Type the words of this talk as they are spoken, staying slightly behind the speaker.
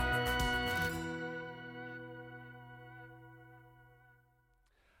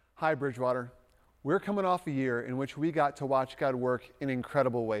Hi, Bridgewater. We're coming off a year in which we got to watch God work in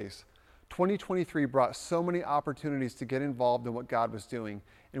incredible ways. 2023 brought so many opportunities to get involved in what God was doing,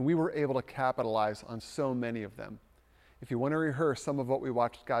 and we were able to capitalize on so many of them. If you want to rehearse some of what we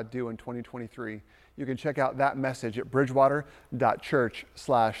watched God do in 2023, you can check out that message at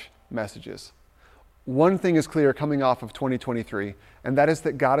bridgewater.church/messages. One thing is clear coming off of 2023, and that is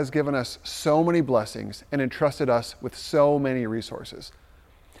that God has given us so many blessings and entrusted us with so many resources.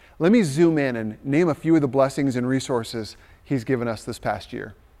 Let me zoom in and name a few of the blessings and resources He's given us this past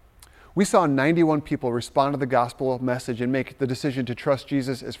year. We saw 91 people respond to the gospel message and make the decision to trust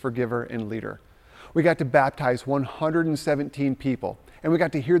Jesus as forgiver and leader. We got to baptize 117 people, and we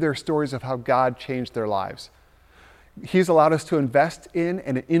got to hear their stories of how God changed their lives. He's allowed us to invest in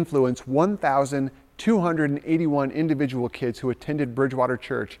and influence 1,281 individual kids who attended Bridgewater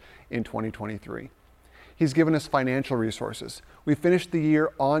Church in 2023. He's given us financial resources. We finished the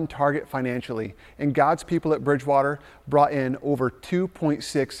year on target financially, and God's people at Bridgewater brought in over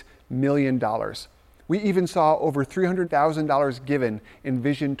 $2.6 million. We even saw over $300,000 given in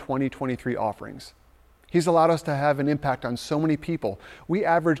Vision 2023 offerings. He's allowed us to have an impact on so many people. We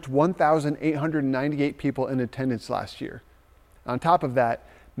averaged 1,898 people in attendance last year. On top of that,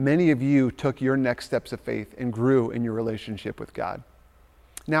 many of you took your next steps of faith and grew in your relationship with God.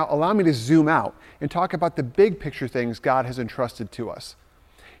 Now, allow me to zoom out and talk about the big picture things God has entrusted to us.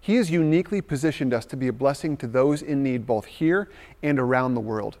 He has uniquely positioned us to be a blessing to those in need both here and around the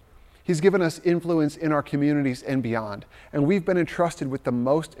world. He's given us influence in our communities and beyond, and we've been entrusted with the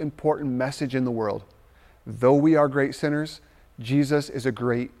most important message in the world. Though we are great sinners, Jesus is a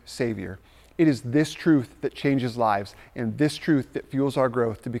great Savior. It is this truth that changes lives and this truth that fuels our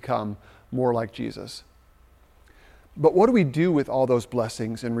growth to become more like Jesus. But what do we do with all those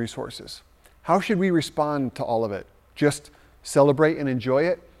blessings and resources? How should we respond to all of it? Just celebrate and enjoy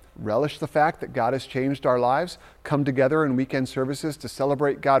it? Relish the fact that God has changed our lives? Come together in weekend services to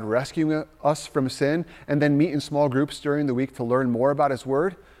celebrate God rescuing us from sin and then meet in small groups during the week to learn more about His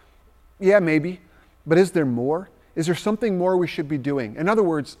Word? Yeah, maybe. But is there more? Is there something more we should be doing? In other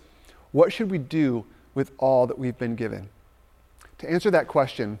words, what should we do with all that we've been given? To answer that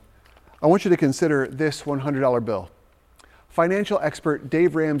question, I want you to consider this $100 bill. Financial expert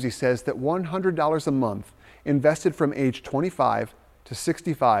Dave Ramsey says that $100 a month invested from age 25 to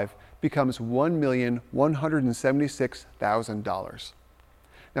 65 becomes $1,176,000.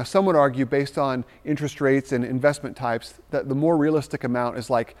 Now, some would argue, based on interest rates and investment types, that the more realistic amount is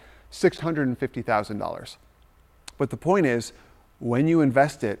like $650,000. But the point is, when you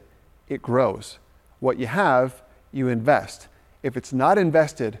invest it, it grows. What you have, you invest. If it's not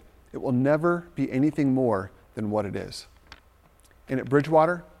invested, it will never be anything more than what it is. And at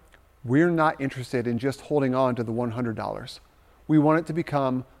Bridgewater, we're not interested in just holding on to the $100. We want it to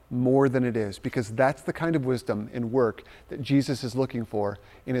become more than it is, because that's the kind of wisdom and work that Jesus is looking for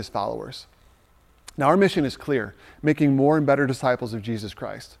in His followers. Now, our mission is clear, making more and better disciples of Jesus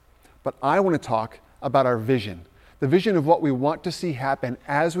Christ. But I want to talk about our vision, the vision of what we want to see happen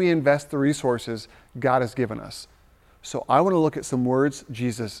as we invest the resources God has given us. So I want to look at some words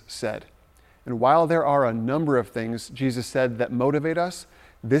Jesus said. And while there are a number of things Jesus said that motivate us,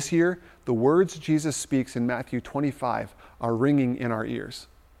 this year, the words Jesus speaks in Matthew 25 are ringing in our ears.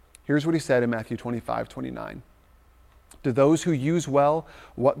 Here's what He said in Matthew 25:29. To those who use well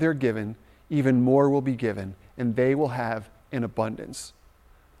what they're given, even more will be given, and they will have in abundance.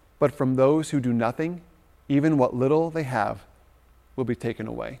 But from those who do nothing, even what little they have will be taken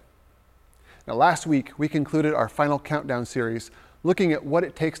away. Now, last week, we concluded our final countdown series looking at what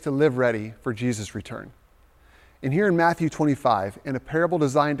it takes to live ready for Jesus' return. And here in Matthew 25, in a parable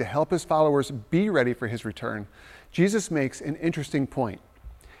designed to help His followers be ready for His return, Jesus makes an interesting point.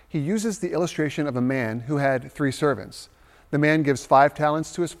 He uses the illustration of a man who had 3 servants. The man gives 5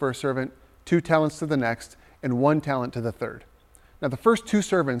 talents to his first servant, 2 talents to the next, and 1 talent to the third. Now, the first 2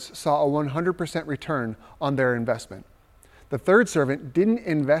 servants saw a 100% return on their investment. The third servant didn't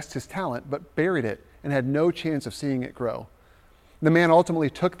invest his talent, but buried it and had no chance of seeing it grow. The man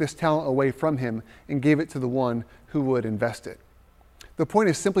ultimately took this talent away from him and gave it to the one who would invest it. The point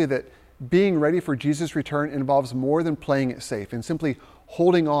is simply that being ready for Jesus' return involves more than playing it safe and simply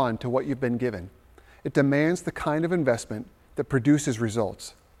holding on to what you've been given. It demands the kind of investment that produces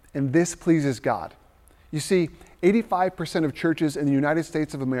results. And this pleases God. You see, 85% of churches in the United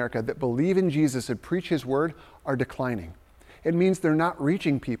States of America that believe in Jesus and preach His Word are declining. It means they're not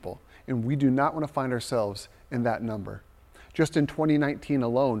reaching people, and we do not want to find ourselves in that number. Just in 2019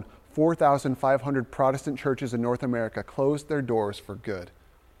 alone, 4,500 Protestant churches in North America closed their doors for good,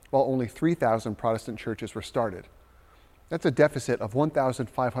 while only 3,000 Protestant churches were started. That's a deficit of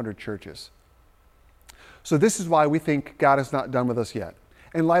 1,500 churches. So this is why we think God is not done with us yet.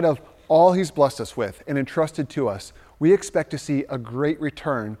 In light of all he's blessed us with and entrusted to us, we expect to see a great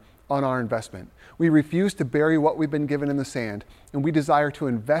return on our investment. We refuse to bury what we've been given in the sand, and we desire to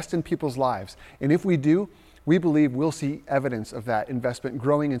invest in people's lives. And if we do, we believe we'll see evidence of that investment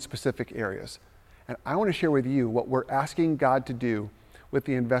growing in specific areas. And I want to share with you what we're asking God to do with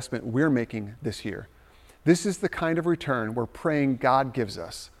the investment we're making this year. This is the kind of return we're praying God gives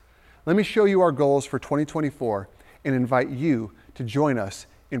us. Let me show you our goals for 2024 and invite you to join us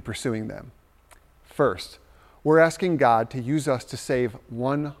in pursuing them. First, we're asking God to use us to save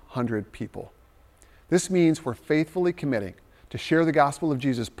 100 people. This means we're faithfully committing to share the gospel of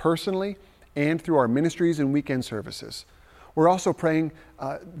Jesus personally and through our ministries and weekend services. We're also praying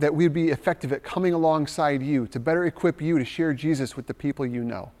that we'd be effective at coming alongside you to better equip you to share Jesus with the people you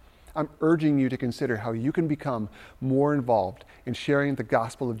know. I'm urging you to consider how you can become more involved in sharing the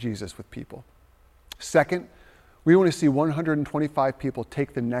gospel of Jesus with people. Second, we want to see 125 people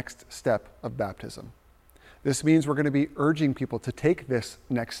take the next step of baptism. This means we're going to be urging people to take this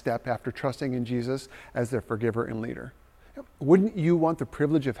next step after trusting in Jesus as their forgiver and leader. Wouldn't you want the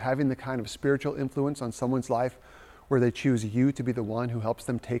privilege of having the kind of spiritual influence on someone's life where they choose you to be the one who helps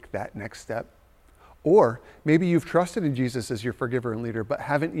them take that next step? Or maybe you've trusted in Jesus as your forgiver and leader, but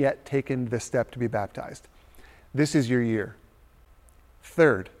haven't yet taken this step to be baptized. This is your year.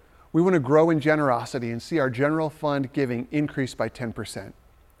 Third, we want to grow in generosity and see our general fund giving increase by 10%.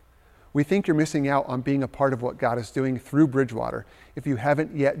 We think you're missing out on being a part of what God is doing through Bridgewater if you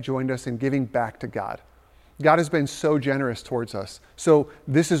haven't yet joined us in giving back to God. God has been so generous towards us, so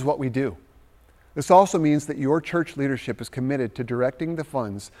this is what we do. This also means that your church leadership is committed to directing the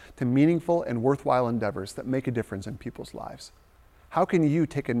funds to meaningful and worthwhile endeavors that make a difference in people's lives. How can you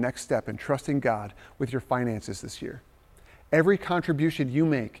take a next step in trusting God with your finances this year? Every contribution you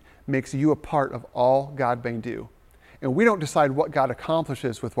make makes you a part of all God may do. And we don't decide what God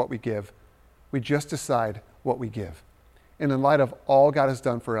accomplishes with what we give. We just decide what we give. And in light of all God has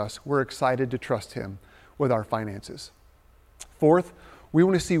done for us, we're excited to trust him with our finances. Fourth, we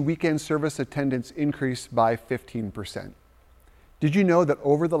want to see weekend service attendance increase by 15%. Did you know that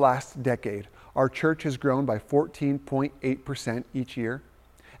over the last decade, our church has grown by 14.8% each year?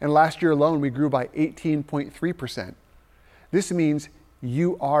 And last year alone, we grew by 18.3%. This means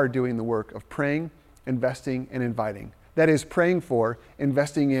you are doing the work of praying, investing, and inviting. That is, praying for,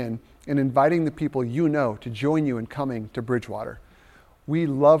 investing in, and inviting the people you know to join you in coming to Bridgewater. We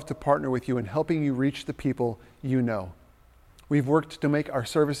love to partner with you in helping you reach the people you know. We've worked to make our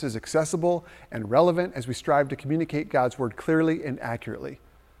services accessible and relevant as we strive to communicate God's word clearly and accurately.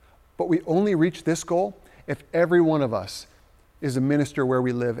 But we only reach this goal if every one of us is a minister where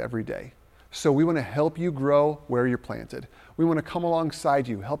we live every day. So we want to help you grow where you're planted. We want to come alongside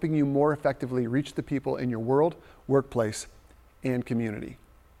you, helping you more effectively reach the people in your world, workplace, and community.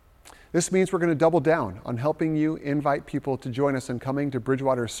 This means we're going to double down on helping you invite people to join us in coming to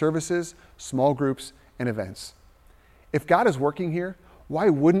Bridgewater's services, small groups, and events. If God is working here, why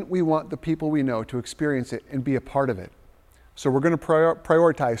wouldn't we want the people we know to experience it and be a part of it? So we're going to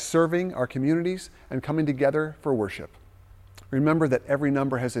prioritize serving our communities and coming together for worship. Remember that every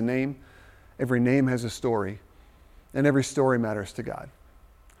number has a name, every name has a story, and every story matters to God.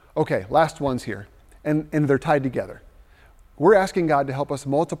 Okay, last ones here, and they're tied together. We're asking God to help us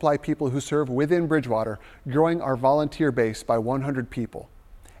multiply people who serve within Bridgewater, growing our volunteer base by 100 people.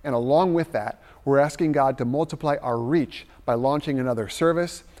 And along with that, we're asking God to multiply our reach by launching another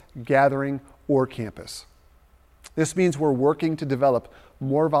service, gathering, or campus. This means we're working to develop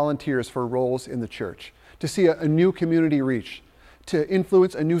more volunteers for roles in the church, to see a new community reach, to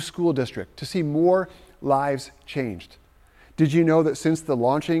influence a new school district, to see more lives changed. Did you know that since the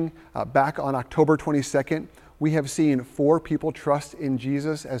launching back on October 22nd, we have seen 4 people trust in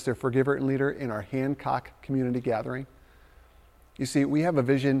Jesus as their forgiver and leader in our Hancock community gathering? You see, we have a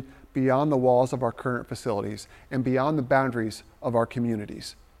vision beyond the walls of our current facilities and beyond the boundaries of our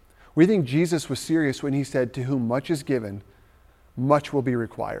communities. We think Jesus was serious when he said, "To whom much is given, much will be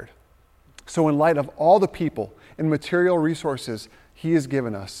required." So in light of all the people and material resources he has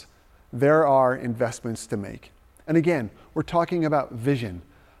given us, there are investments to make. And again, we're talking about vision,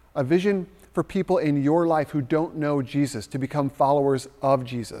 a vision for people in your life who don't know Jesus to become followers of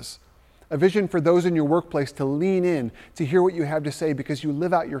Jesus. A vision for those in your workplace to lean in, to hear what you have to say because you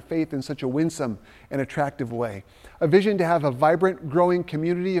live out your faith in such a winsome and attractive way. A vision to have a vibrant, growing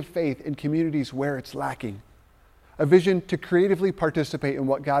community of faith in communities where it's lacking. a vision to creatively participate in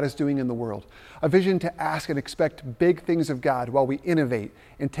what God is doing in the world, a vision to ask and expect big things of God while we innovate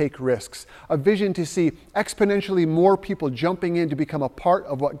and take risks, a vision to see exponentially more people jumping in to become a part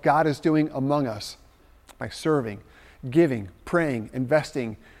of what God is doing among us by serving, giving, praying,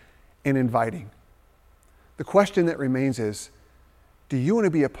 investing, and inviting. The question that remains is, do you want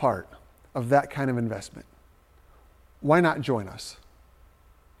to be a part of that kind of investment? Why not join us?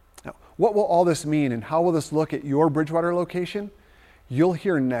 Now, what will all this mean and how will this look at your Bridgewater location? You'll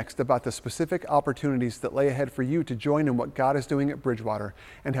hear next about the specific opportunities that lay ahead for you to join in what God is doing at Bridgewater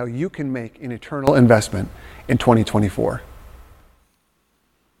and how you can make an eternal investment in 2024.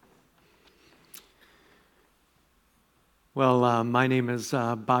 Well, my name is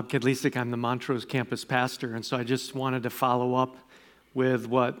Bob Kadlecik. I'm the Montrose campus pastor, and so I just wanted to follow up with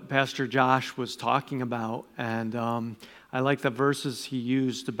what Pastor Josh was talking about, and I like the verses he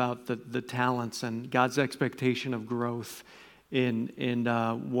used about the talents and God's expectation of growth in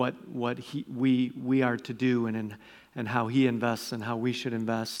what we are to do and how He invests and how we should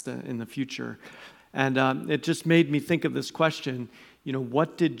invest in the future. And it just made me think of this question,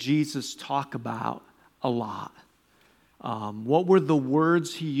 what did Jesus talk about a lot? What were the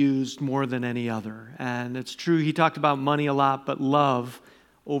words He used more than any other? And it's true, He talked about money a lot, but love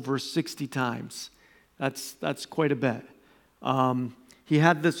over 60 times. That's quite a bit. He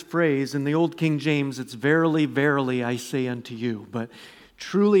had this phrase in the old King James, it's verily, verily, I say unto you. But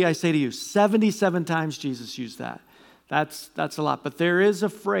truly I say to you, 77 times Jesus used that. That's a lot. But there is a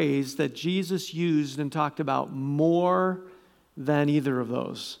phrase that Jesus used and talked about more than either of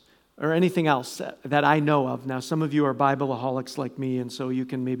those or anything else that I know of. Now, some of you are Bibleaholics like me, and so you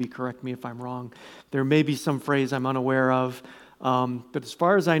can maybe correct me if I'm wrong. There may be some phrase I'm unaware of. But as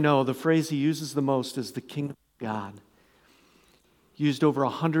far as I know, the phrase he uses the most is the kingdom of God. Used over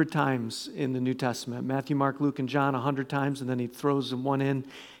 100 times in the New Testament. Matthew, Mark, Luke, and John 100 times, and then he throws one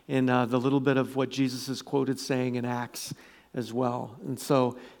in the little bit of what Jesus is quoted saying in Acts as well. And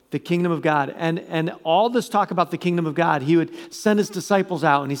so the kingdom of God. And all this talk about the kingdom of God, he would send his disciples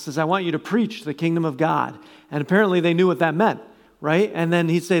out, and he says, I want you to preach the kingdom of God. And apparently they knew what that meant, right? And then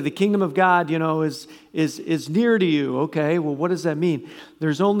he'd say, the kingdom of God, is near to you. Okay, well, what does that mean?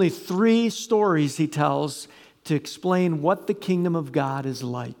 There's only 3 stories he tells to explain what the kingdom of God is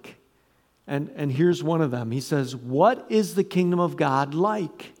like. And here's one of them. He says, what is the kingdom of God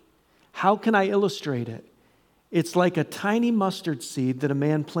like? How can I illustrate it? It's like a tiny mustard seed that a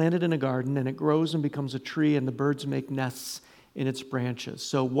man planted in a garden, and it grows and becomes a tree, and the birds make nests in its branches.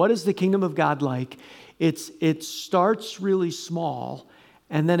 So what is the kingdom of God like? It starts really small,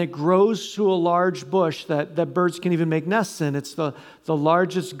 and then it grows to a large bush that birds can even make nests in. It's the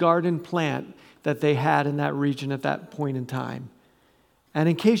largest garden plant that they had in that region at that point in time. And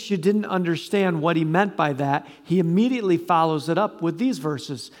in case you didn't understand what he meant by that, he immediately follows it up with these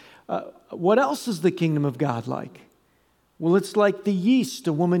verses. What else is the kingdom of God like? Well, it's like the yeast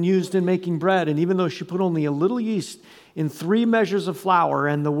a woman used in making bread. And even though she put only a little yeast in 3 measures of flour,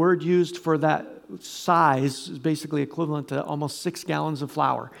 and the word used for that size is basically equivalent to almost 6 gallons of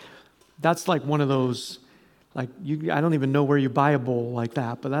flour. That's like one of those, I don't even know where you buy a bowl like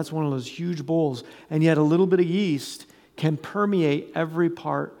that, but that's one of those huge bowls. And yet a little bit of yeast can permeate every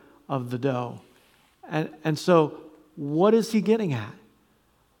part of the dough. And so what is he getting at?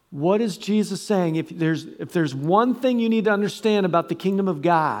 What is Jesus saying? If there's one thing you need to understand about the kingdom of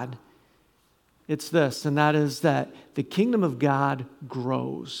God, it's this, and that is that the kingdom of God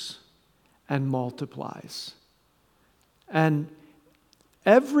grows and multiplies. And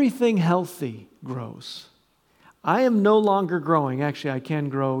everything healthy grows. I am no longer growing. Actually, I can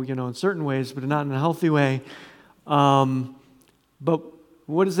grow, in certain ways, but not in a healthy way. But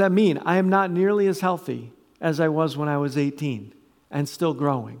what does that mean? I am not nearly as healthy as I was when I was 18 and still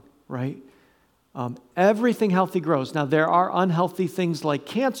growing, right? Everything healthy grows. Now, there are unhealthy things like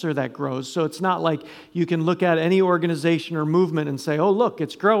cancer that grows, so it's not like you can look at any organization or movement and say, oh, look,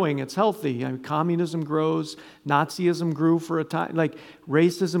 it's growing, it's healthy. Communism grows, Nazism grew for a time,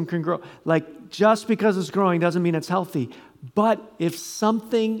 racism can grow. Just because it's growing doesn't mean it's healthy. But if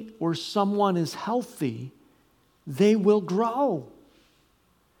something or someone is healthy, they will grow.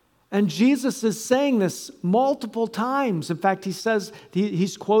 And Jesus is saying this multiple times. In fact, he says,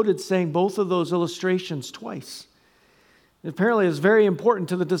 he's quoted saying both of those illustrations twice. Apparently, it's very important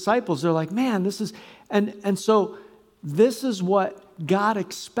to the disciples. They're like, man, this is, and so this is what God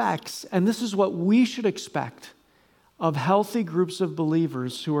expects, and this is what we should expect of healthy groups of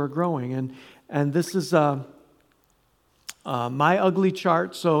believers who are growing. And this is my ugly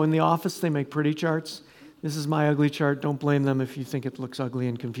chart. So in the office, they make pretty charts. This is my ugly chart. Don't blame them if you think it looks ugly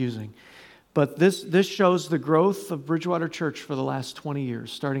and confusing. But this shows the growth of Bridgewater Church for the last 20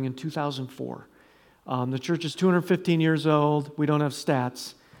 years, starting in 2004. The church is 215 years old. We don't have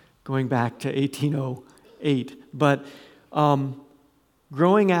stats going back to 1808. But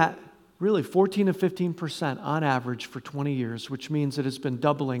growing at really 14 to 15% on average for 20 years, which means it has been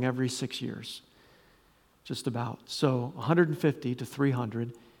doubling every 6 years, just about. So 150 to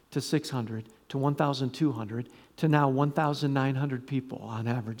 300 to 600 to 1,200 to now 1,900 people on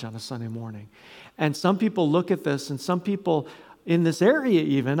average on a Sunday morning. And some people look at this, and some people in this area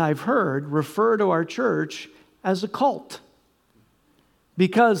even, I've heard, refer to our church as a cult.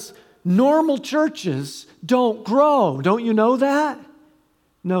 Because normal churches don't grow. Don't you know that?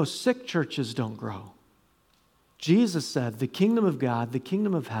 No, sick churches don't grow. Jesus said, the kingdom of God, the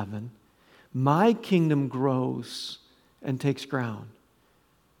kingdom of heaven, my kingdom grows and takes ground.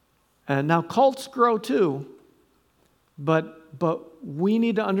 And now cults grow too, but we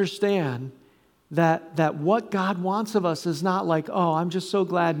need to understand that what God wants of us is not like, oh, I'm just so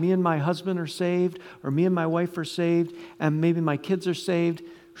glad me and my husband are saved, or me and my wife are saved, and maybe my kids are saved.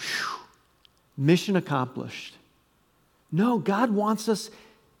 Whew, mission accomplished. No, God wants us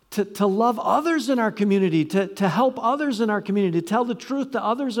to love others in our community, to help others in our community, to tell the truth to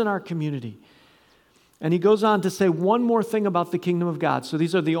others in our community. And he goes on to say one more thing about the kingdom of God. So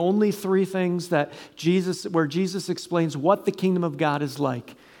these are the only three things where Jesus explains what the kingdom of God is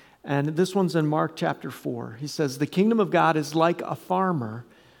like. And this one's in Mark chapter 4. He says, the kingdom of God is like a farmer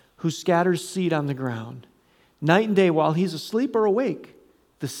who scatters seed on the ground. Night and day, while he's asleep or awake,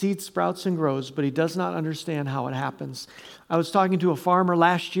 the seed sprouts and grows, but he does not understand how it happens. I was talking to a farmer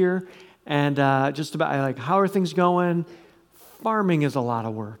last year, and just about like, how are things going? Farming is a lot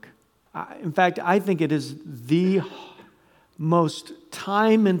of work. In fact, I think it is the most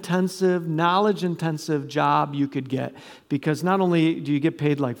time-intensive, knowledge-intensive job you could get, because not only do you get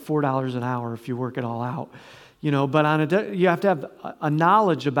paid like $4 an hour if you work it all out, but you have to have a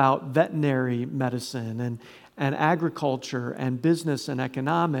knowledge about veterinary medicine and agriculture and business and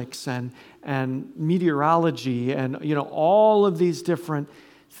economics and meteorology and all of these different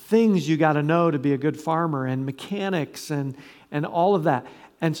things you got to know to be a good farmer, and mechanics and all of that.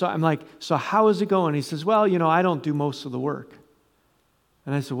 And so I'm like, so how is it going? He says, well, I don't do most of the work.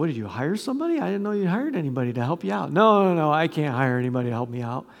 And I said, what, did you hire somebody? I didn't know you hired anybody to help you out. No, I can't hire anybody to help me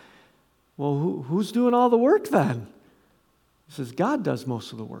out. Well, who's doing all the work then? He says, God does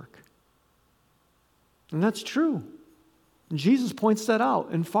most of the work. And that's true. And Jesus points that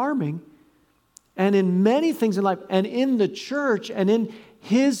out in farming and in many things in life, and in the church and in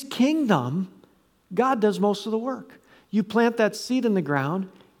his kingdom, God does most of the work. You plant that seed in the ground,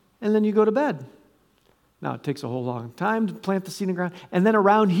 and then you go to bed. Now, it takes a whole long time to plant the seed in the ground. And then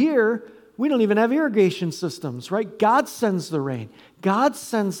around here, we don't even have irrigation systems, right? God sends the rain. God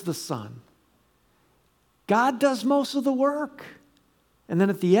sends the sun. God does most of the work. And then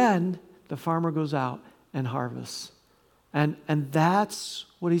at the end, the farmer goes out and harvests. And that's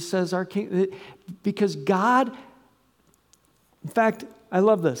what he says our king, because God, in fact, I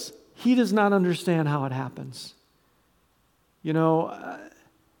love this. He does not understand how it happens.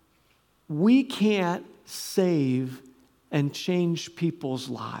 We can't save and change people's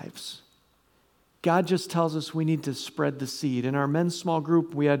lives. God just tells us we need to spread the seed. In our men's small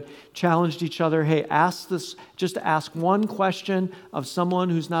group, we had challenged each other, hey, just ask one question of someone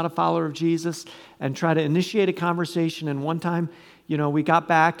who's not a follower of Jesus and try to initiate a conversation. And one time, we got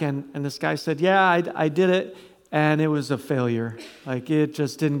back and this guy said, yeah, I did it, and it was a failure. Like, it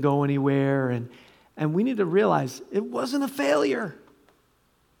just didn't go anywhere. And we need to realize it wasn't a failure.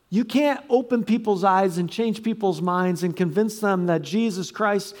 You can't open people's eyes and change people's minds and convince them that Jesus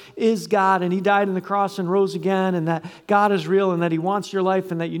Christ is God and he died on the cross and rose again, and that God is real and that he wants your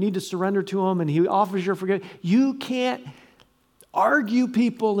life and that you need to surrender to him and he offers your forgiveness. You can't argue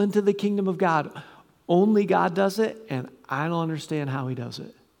people into the kingdom of God. Only God does it, and I don't understand how he does it.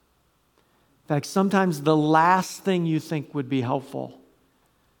 In fact, sometimes the last thing you think would be helpful.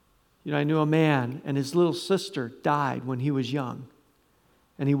 I knew a man, and his little sister died when he was young.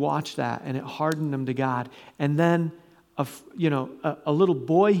 And he watched that, and it hardened him to God. And then, a little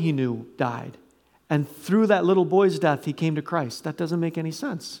boy he knew died. And through that little boy's death, he came to Christ. That doesn't make any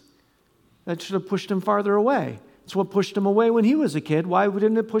sense. That should have pushed him farther away. It's what pushed him away when he was a kid. Why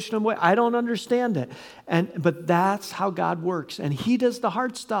didn't it push him away? I don't understand it. But that's how God works. And he does the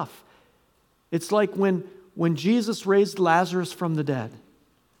hard stuff. It's like when Jesus raised Lazarus from the dead.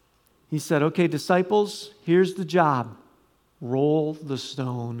 He said, okay, disciples, here's the job. Roll the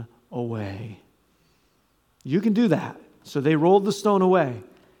stone away. You can do that. So they rolled the stone away.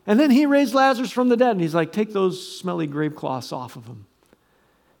 And then he raised Lazarus from the dead. And he's like, take those smelly grave cloths off of him.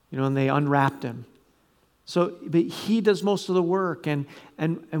 and they unwrapped him. So, but he does most of the work, and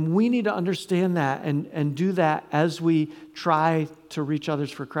we need to understand that and do that as we try to reach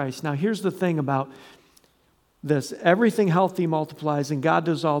others for Christ. Now, here's the thing about this. Everything healthy multiplies, and God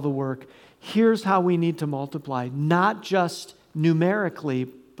does all the work. Here's how we need to multiply, not just numerically,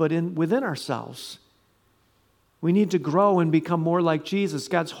 but within ourselves. We need to grow and become more like Jesus.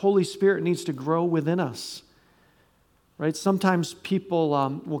 God's Holy Spirit needs to grow within us. Right? Sometimes people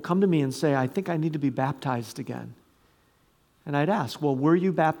will come to me and say, I think I need to be baptized again. And I'd ask, well, were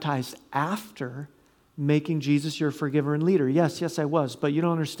you baptized after making Jesus your forgiver and leader? Yes, I was. But you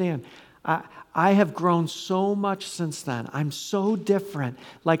don't understand. I have grown so much since then. I'm so different.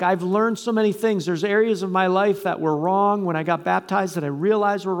 Like, I've learned so many things. There's areas of my life that were wrong when I got baptized that I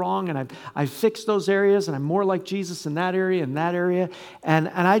realized were wrong, and I've fixed those areas, and I'm more like Jesus in that area and that area. And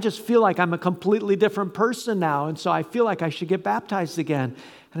I just feel like I'm a completely different person now, and so I feel like I should get baptized again.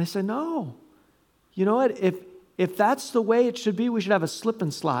 And I said, no. You know what? If that's the way it should be, we should have a slip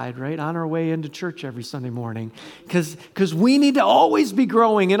and slide, right, on our way into church every Sunday morning. Because we need to always be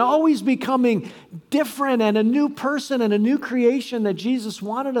growing and always becoming different and a new person and a new creation that Jesus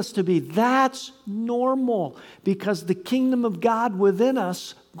wanted us to be. That's normal because the kingdom of God within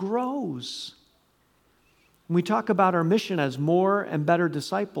us grows. We talk about our mission as more and better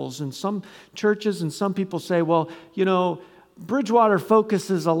disciples. And some churches and some people say, well, Bridgewater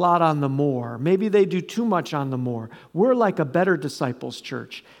focuses a lot on the more. Maybe they do too much on the more. We're like a better disciples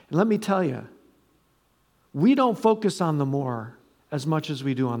church. And let me tell you, we don't focus on the more as much as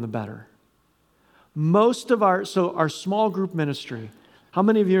we do on the better. Most of our small group ministry, how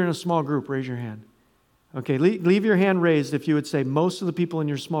many of you are in a small group? Raise your hand. Okay, leave your hand raised if you would say most of the people in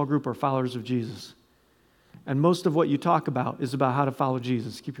your small group are followers of Jesus. And most of what you talk about is about how to follow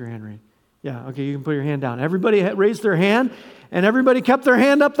Jesus. Keep your hand raised. Yeah, okay, you can put your hand down. Everybody raised their hand, and everybody kept their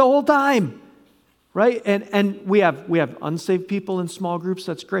hand up the whole time, right? And we have unsaved people in small groups.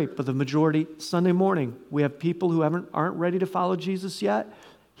 That's great, but the majority, Sunday morning, we have people who aren't ready to follow Jesus yet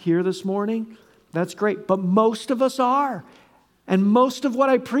here this morning. That's great, but most of us are. And most of what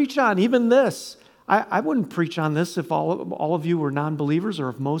I preach on, even this, I wouldn't preach on this if all of you were non-believers or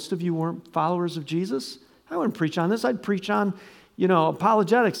if most of you weren't followers of Jesus. I wouldn't preach on this. I'd preach on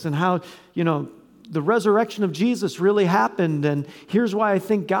apologetics and how, the resurrection of Jesus really happened, and here's why I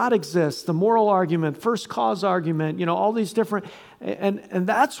think God exists, the moral argument, first cause argument, all these different, and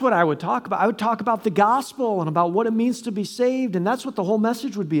that's what I would talk about. I would talk about the gospel and about what it means to be saved, and that's what the whole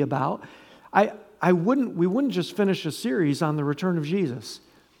message would be about. We wouldn't just finish a series on the return of Jesus.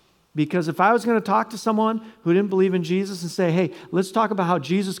 Because if I was going to talk to someone who didn't believe in Jesus and say, hey, let's talk about how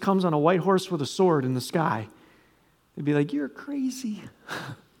Jesus comes on a white horse with a sword in the sky, they'd be like, you're crazy.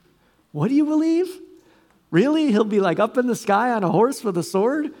 What do you believe? Really? He'll be like up in the sky on a horse with a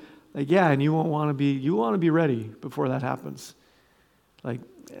sword? Like, yeah, and you want to be ready before that happens. Like,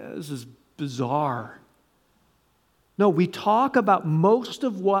 this is bizarre. No, we talk about most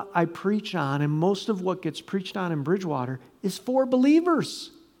of what I preach on and most of what gets preached on in Bridgewater is for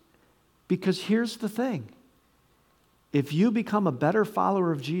believers. Because here's the thing. If you become a better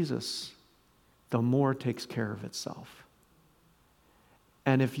follower of Jesus, the more takes care of itself.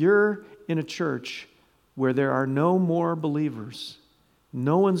 And if you're in a church where there are no more believers,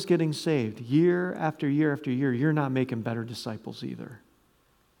 no one's getting saved year after year after year, you're not making better disciples either.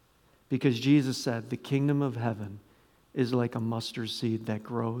 Because Jesus said the kingdom of heaven is like a mustard seed that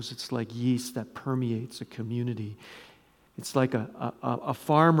grows. It's like yeast that permeates a community. It's like a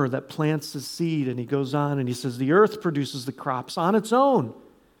farmer that plants a seed and he goes on and he says the earth produces the crops on its own.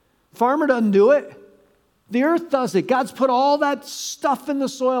 Farmer doesn't do it. The earth does it. God's put all that stuff in the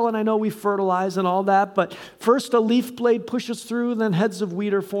soil, and I know we fertilize and all that, but first a leaf blade pushes through, then heads of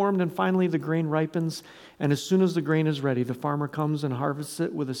wheat are formed, and finally the grain ripens. And as soon as the grain is ready, the farmer comes and harvests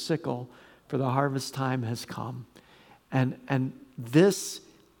it with a sickle, for the harvest time has come. And this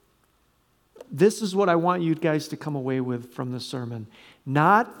is what I want you guys to come away with from this sermon.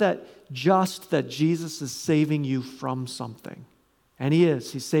 Not that Jesus is saving you from something. And He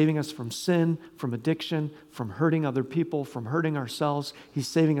is. He's saving us from sin, from addiction, from hurting other people, from hurting ourselves. He's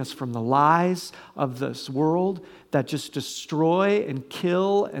saving us from the lies of this world that just destroy and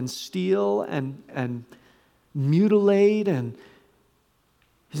kill and steal and mutilate. And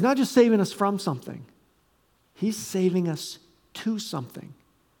He's not just saving us from something. He's saving us to something.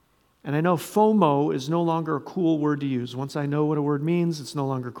 And I know FOMO is no longer a cool word to use. Once I know what a word means, it's no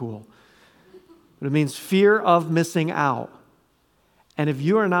longer cool. But it means fear of missing out. And if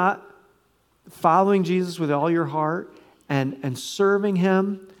you are not following Jesus with all your heart and serving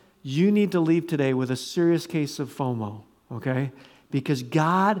Him, you need to leave today with a serious case of FOMO, okay? because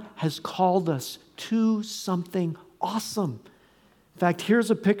God has called us to something awesome. In fact,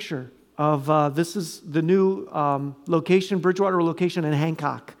 here's a picture of, this is the new location, Bridgewater location in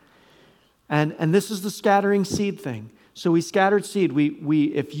Hancock. And this is the scattering seed thing. So we scattered seed.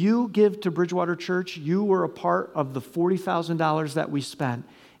 If you give to Bridgewater Church, you were a part of the $40,000 that we spent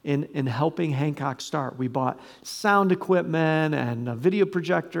in helping Hancock start. We bought sound equipment and a video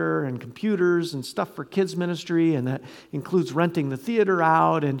projector and computers and stuff for kids ministry, and that includes renting the theater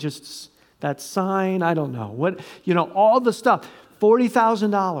out and just that sign, I don't know, all the stuff.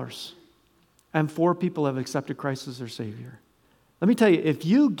 $40,000, and 4 people have accepted Christ as their Savior. Let me tell you, if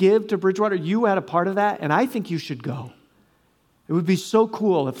you give to Bridgewater, you had a part of that, and I think you should go. It would be so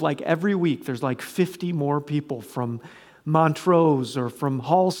cool if every week there's 50 more people from Montrose or from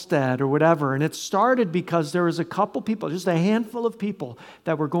Halstead or whatever. And it started because there was a couple people, just a handful of people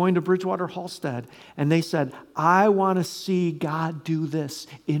that were going to Bridgewater Halstead. And they said, I want to see God do this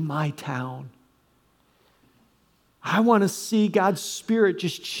in my town. I want to see God's Spirit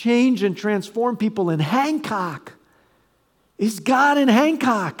just change and transform people in Hancock. Is God in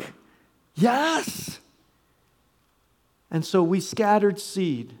Hancock? Yes. And so we scattered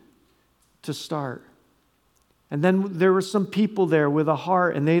seed to start. And then there were some people there with a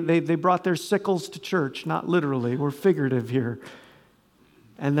heart, and they brought their sickles to church, not literally, we're figurative here.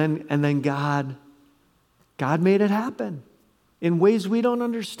 And then God made it happen in ways we don't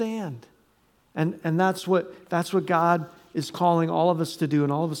understand. And that's what God is calling all of us to do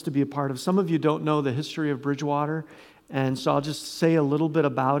and all of us to be a part of. Some of you don't know the history of Bridgewater, and so I'll just say a little bit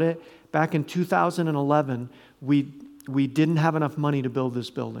about it. Back in 2011, we didn't have enough money to build this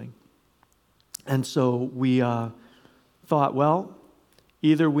building. And so we thought, well,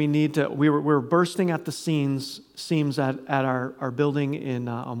 either we need to, we were bursting at the seams at our building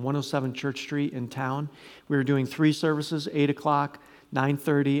on 107 Church Street in town. We were doing 3 services, 8 o'clock,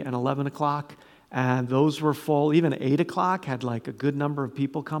 9:30, and 11 o'clock. And those were full. Even 8 o'clock had a good number of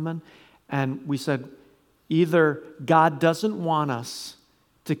people coming. And we said, either God doesn't want us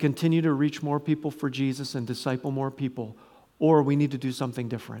to continue to reach more people for Jesus and disciple more people, or we need to do something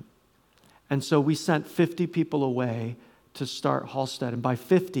different. And so we sent 50 people away to start Halstead. And by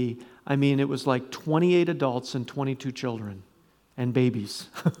 50, I mean it was 28 adults and 22 children and babies.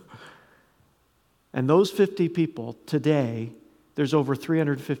 And those 50 people, today, there's over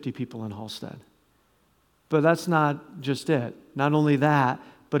 350 people in Halstead. But that's not just it. Not only that,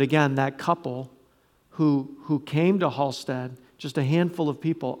 but again, that couple who came to Halstead, just a handful of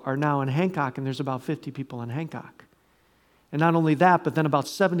people, are now in Hancock, and there's about 50 people in Hancock. And not only that, but then about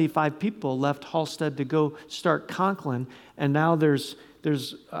 75 people left Halstead to go start Conklin, and now there's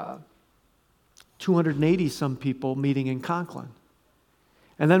 280 some people meeting in Conklin.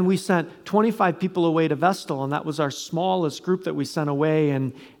 And then we sent 25 people away to Vestal, and that was our smallest group that we sent away,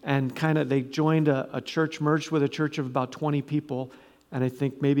 and they joined a church, merged with a church of about 20 people, and I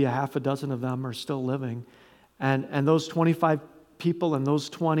think maybe a half a dozen of them are still living. And those 25 people and those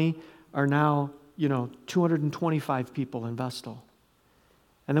 20 are now 225 people in Vestal.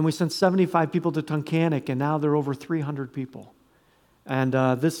 And then we sent 75 people to Tunkhannock, and now there are over 300 people. And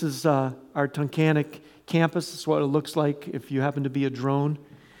this is our Tunkhannock campus. This is what it looks like if you happen to be a drone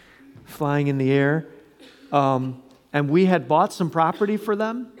flying in the air. And we had bought some property for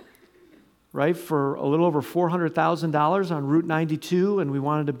them, right, for a little over $400,000 on Route 92, and we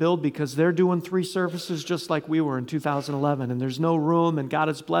wanted to build because they're doing 3 services just like we were in 2011, and there's no room, and God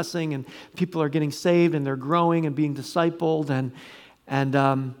is blessing, and people are getting saved, and they're growing and being discipled, and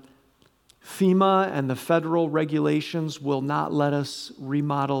FEMA and the federal regulations will not let us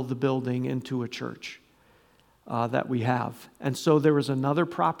remodel the building into a church that we have. And so there was another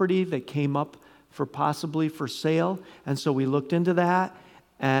property that came up possibly for sale, and so we looked into that.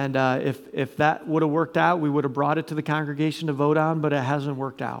 And if that would have worked out, we would have brought it to the congregation to vote on, but it hasn't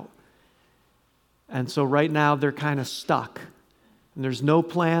worked out. And so right now they're kind of stuck. And there's no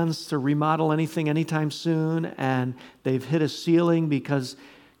plans to remodel anything anytime soon, and they've hit a ceiling because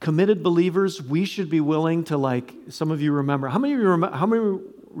committed believers, we should be willing to, some of you remember. How many of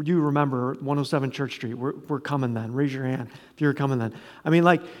you remember 107 Church Street? We're coming then. Raise your hand if you're coming then. I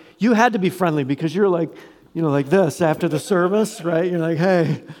mean, you had to be friendly because you're like this after the service, right? You're like,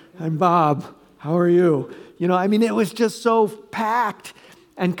 hey, I'm Bob. How are you? It was just so packed.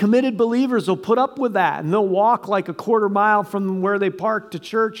 And committed believers will put up with that, and they'll walk a quarter mile from where they park to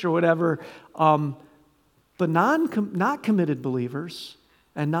church or whatever. But not committed believers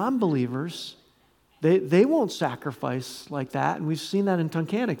and non-believers, they won't sacrifice like that. And we've seen that in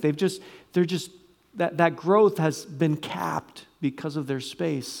Tunkhannock. That growth has been capped because of their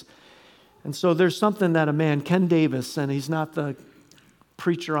space. And so there's something that a man, Ken Davis, and he's not the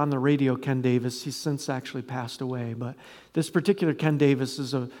preacher on the radio, Ken Davis. He's since actually passed away. But this particular Ken Davis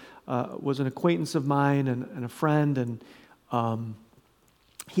was an acquaintance of mine and a friend, and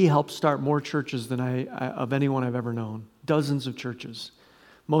he helped start more churches than of anyone I've ever known. Dozens of churches,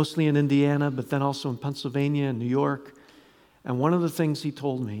 mostly in Indiana, but then also in Pennsylvania and New York. And one of the things he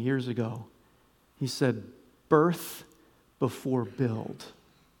told me years ago, he said, birth before build.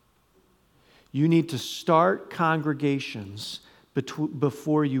 You need to start congregations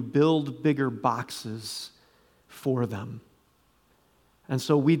before you build bigger boxes for them. And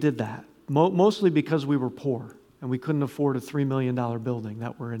so we did that, mostly because we were poor and we couldn't afford a $3 million building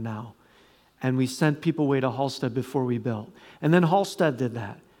that we're in now. And we sent people away to Halstead before we built. And then Halstead did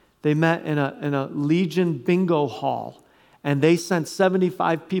that. They met in a Legion bingo hall, and they sent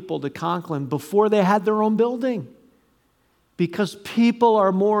 75 people to Conklin before they had their own building. Because people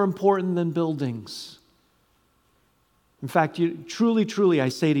are more important than buildings. In fact, truly, I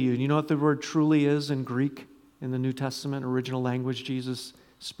say to you, you know what the word truly is in Greek, in the New Testament, original language Jesus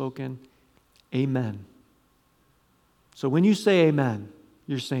spoke in? Amen. So when you say amen,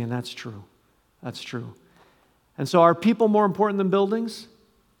 you're saying that's true. That's true. And so are people more important than buildings?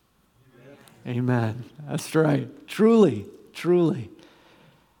 Amen. That's right. Truly.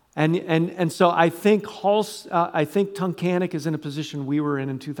 And so I think Tunkhannock is in a position we were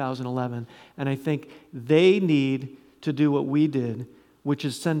in 2011, and I think they need to do what we did, which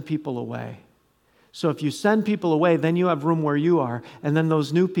is send people away. So if you send people away, then you have room where you are, and then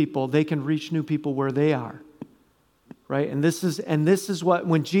those new people, they can reach new people where they are. Right? And this is what,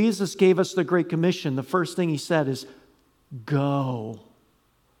 when Jesus gave us the Great Commission, the first thing he said is, go.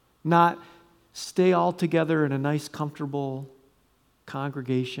 Not stay all together in a nice, comfortable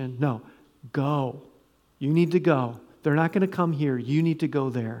congregation. No, go. You need to go. They're not going to come here. You need to go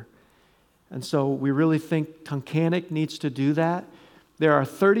there. And so we really think Tunkhannock needs to do that. There are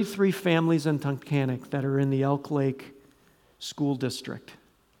 33 families in Tunkhannock that are in the Elk Lake School District.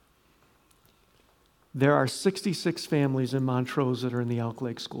 There are 66 families in Montrose that are in the Elk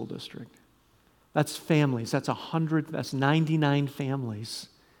Lake School District. That's families. That's 100. That's 99 families.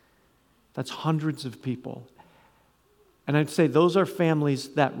 That's hundreds of people. And I'd say those are families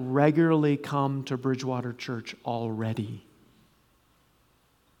that regularly come to Bridgewater Church already.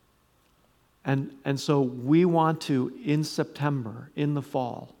 And so we want to, in September, in the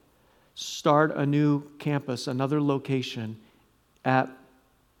fall, start a new campus, another location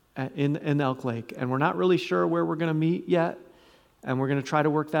in Elk Lake. And we're not really sure where we're going to meet yet, and we're going to try to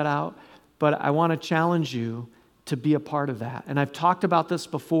work that out. But I want to challenge you to be a part of that. And I've talked about this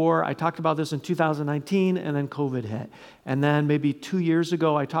before. I talked about this in 2019, and then COVID hit. And then maybe 2 years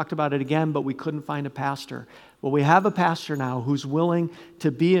ago, I talked about it again, but we couldn't find a pastor. Well, we have a pastor now who's willing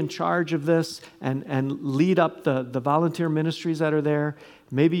to be in charge of this and lead up the volunteer ministries that are there.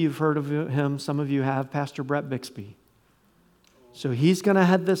 Maybe you've heard of him. Some of you have, Pastor Brett Bixby. So he's going to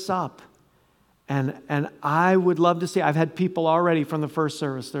head this up. And I would love to see, I've had people already from the first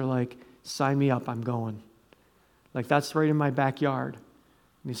service, they're like, sign me up, I'm going. Like, that's right in my backyard.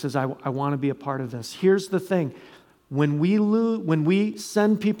 And he says, I want to be a part of this. Here's the thing. When we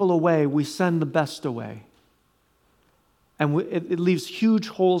send people away, we send the best away. And it leaves huge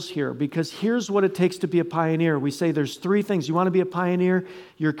holes here, because here's what it takes to be a pioneer. We say there's 3 things. You want to be a pioneer?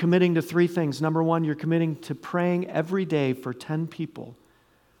 You're committing to 3 things. Number 1, you're committing to praying every day for 10 people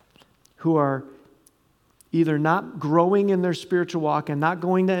who are either not growing in their spiritual walk and not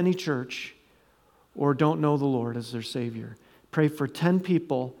going to any church, or don't know the Lord as their Savior. Pray for 10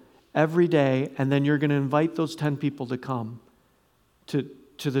 people every day, and then you're going to invite those 10 people to come to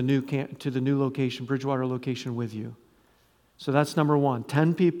the new location, Bridgewater location, with you. So that's number 1,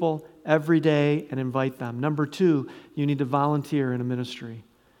 10 people every day, and invite them. Number 2, you need to volunteer in a ministry.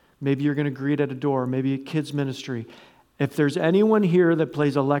 Maybe you're going to greet at a door, maybe a kids ministry. If there's anyone here that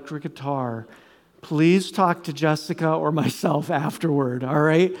plays electric guitar, please talk to Jessica or myself afterward, all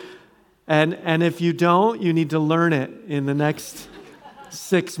right? And if you don't, you need to learn it in the next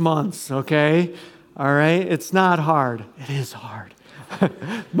 6 months, okay? All right? It's not hard. It is hard.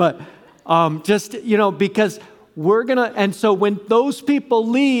 But just, because we're going to, and so when those people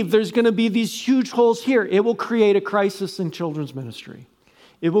leave, there's going to be these huge holes here. It will create a crisis in children's ministry.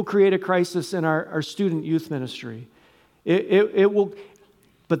 It will create a crisis in our student youth ministry. It will,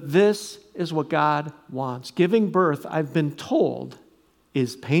 but this is what God wants. Giving birth, I've been told,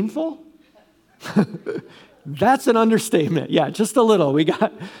 is painful. That's an understatement. Yeah, just a little. We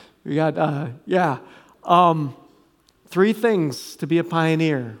got 3 things to be a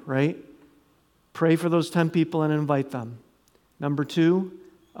pioneer, right? Pray for those 10 people and invite them. Number 2,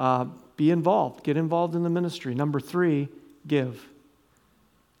 be involved. Get involved in the ministry. Number 3, give.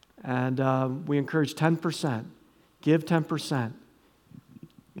 And we encourage 10%. Give 10%.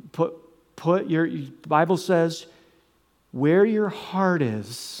 Put your Bible says, where your heart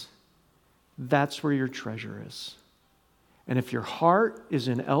is, that's where your treasure is. And if your heart is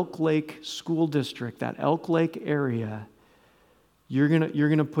in Elk Lake School District, that Elk Lake area, you're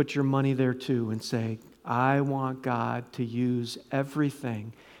gonna put your money there too and say, I want God to use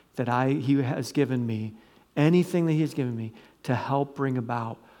everything that He has given me, anything that He has given me, to help bring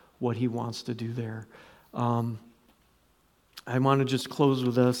about what He wants to do there. I want to just close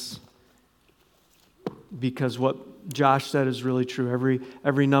with this, because what Josh said is really true.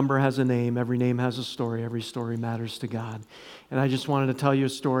 Every number has a name. Every name has a story. Every story matters to God. And I just wanted to tell you a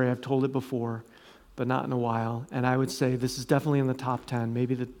story. I've told it before, but not in a while. And I would say this is definitely in the top 10,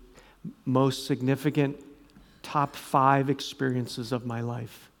 maybe the most significant top 5 experiences of my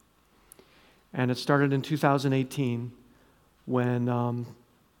life. And it started in 2018 when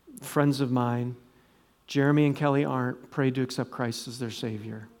friends of mine, Jeremy and Kelly Arndt, prayed to accept Christ as their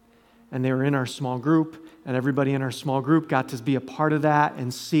Savior. And they were in our small group, and everybody in our small group got to be a part of that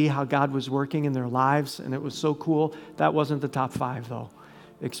and see how God was working in their lives, and it was so cool. That wasn't the top 5, though,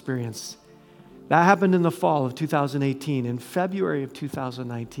 experience. That happened in the fall of 2018. In February of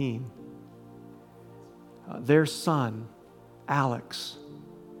 2019, their son, Alex,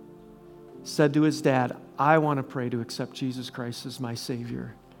 said to his dad, I want to pray to accept Jesus Christ as my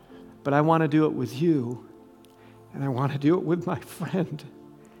Savior, but I want to do it with you, and I want to do it with my friend,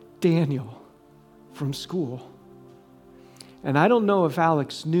 Daniel, from school. And I don't know if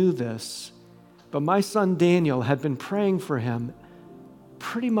Alex knew this, but my son Daniel had been praying for him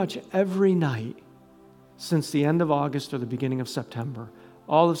pretty much every night since the end of August or the beginning of September.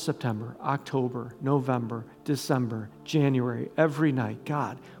 All of September, October, November, December, January, every night.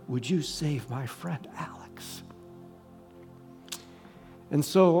 God, would you save my friend Alex? And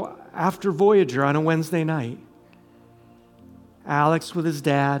so after Voyager on a Wednesday night, Alex with his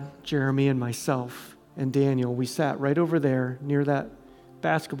dad, Jeremy, and myself and Daniel, we sat right over there near that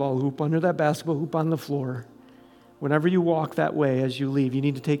basketball hoop, under that basketball hoop on the floor. Whenever you walk that way as you leave, you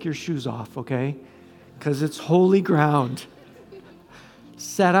need to take your shoes off, okay? Because it's holy ground.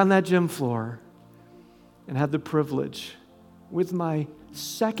 Sat on that gym floor and had the privilege with my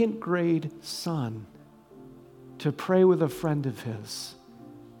second grade son to pray with a friend of his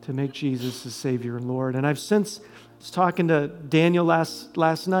to make Jesus his Savior and Lord. And I've since was talking to Daniel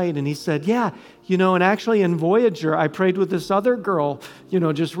last night, and he said, yeah, and actually in Voyager, I prayed with this other girl,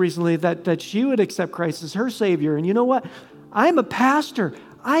 just recently that she would accept Christ as her Savior. And you know what? I'm a pastor.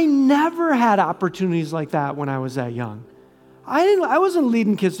 I never had opportunities like that when I was that young. I wasn't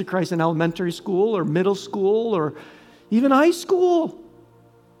leading kids to Christ in elementary school or middle school or even high school.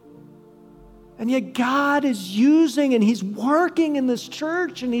 And yet God is using, and He's working in this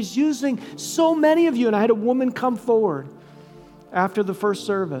church, and He's using so many of you. And I had a woman come forward after the first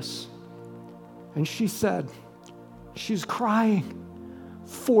service, and she said, she's crying,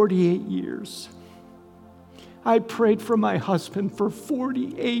 48 years. I prayed for my husband for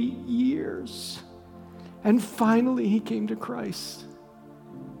 48 years. And finally he came to Christ.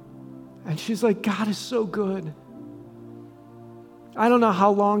 And she's like, God is so good. I don't know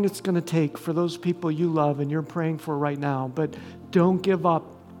how long it's going to take for those people you love and you're praying for right now, but don't give up.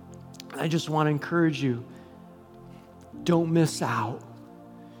 I just want to encourage you. Don't miss out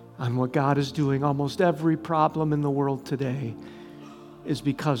on what God is doing. Almost every problem in the world today is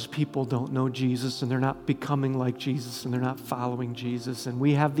because people don't know Jesus and they're not becoming like Jesus and they're not following Jesus. And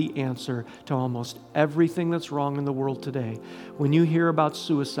we have the answer to almost everything that's wrong in the world today. When you hear about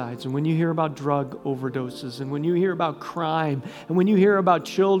suicides and when you hear about drug overdoses and when you hear about crime and when you hear about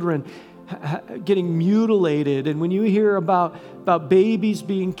children getting mutilated and when you hear about babies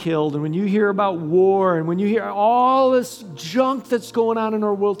being killed and when you hear about war and when you hear all this junk that's going on in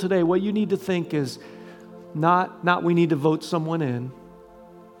our world today, what you need to think is not we need to vote someone in,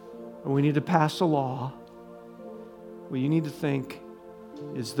 or we need to pass a law. What you need to think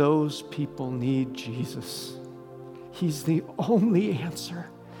is those people need Jesus. He's the only answer,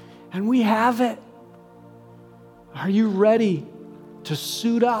 and we have it. Are you ready to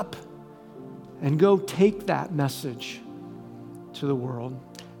suit up and go take that message to the world?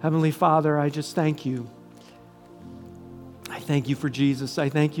 Heavenly Father, I just thank you. I thank you for Jesus. I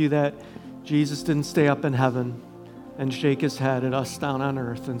thank you that Jesus didn't stay up in heaven and shake his head at us down on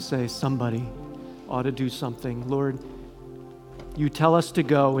earth and say, somebody ought to do something. Lord, you tell us to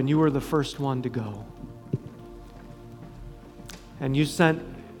go, and you were the first one to go. And you sent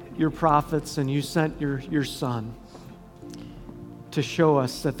your prophets and you sent your son to show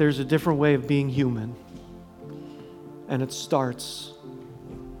us that there's a different way of being human. And it starts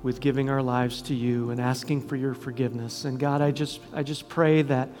with giving our lives to you and asking for your forgiveness. And God, I just pray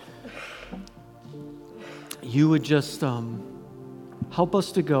that you would just help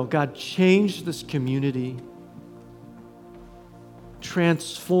us to go. God, change this community.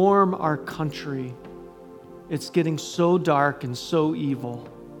 Transform our country. It's getting so dark and so evil.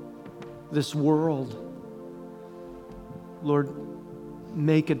 This world. Lord,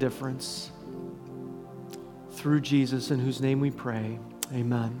 make a difference through Jesus, in whose name we pray.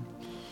 Amen.